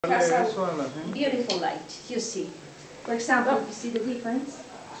Has a beautiful light, you see. For example, you see the difference?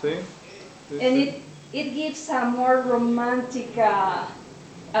 Sí. And it gives a more romantic,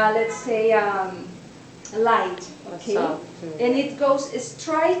 let's say, light, okay? And it goes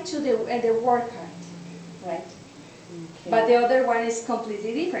straight to the workout, right? Okay. But the other one is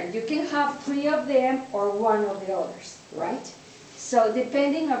completely different. You can have 3 of them or 1 of the others, right? So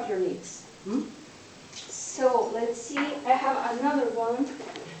depending on your needs. So let's see, I have another one.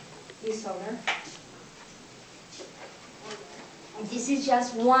 This over. This is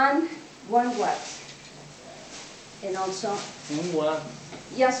just one watt. And also Un watt.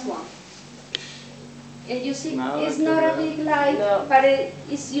 just one. And you see, Nada it's que not a ver. big light, but it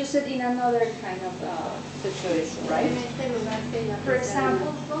is used in another kind of situation, right? For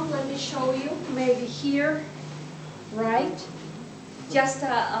example, well, let me show you, maybe here, right? Just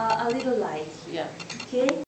a little light. Yeah. Okay?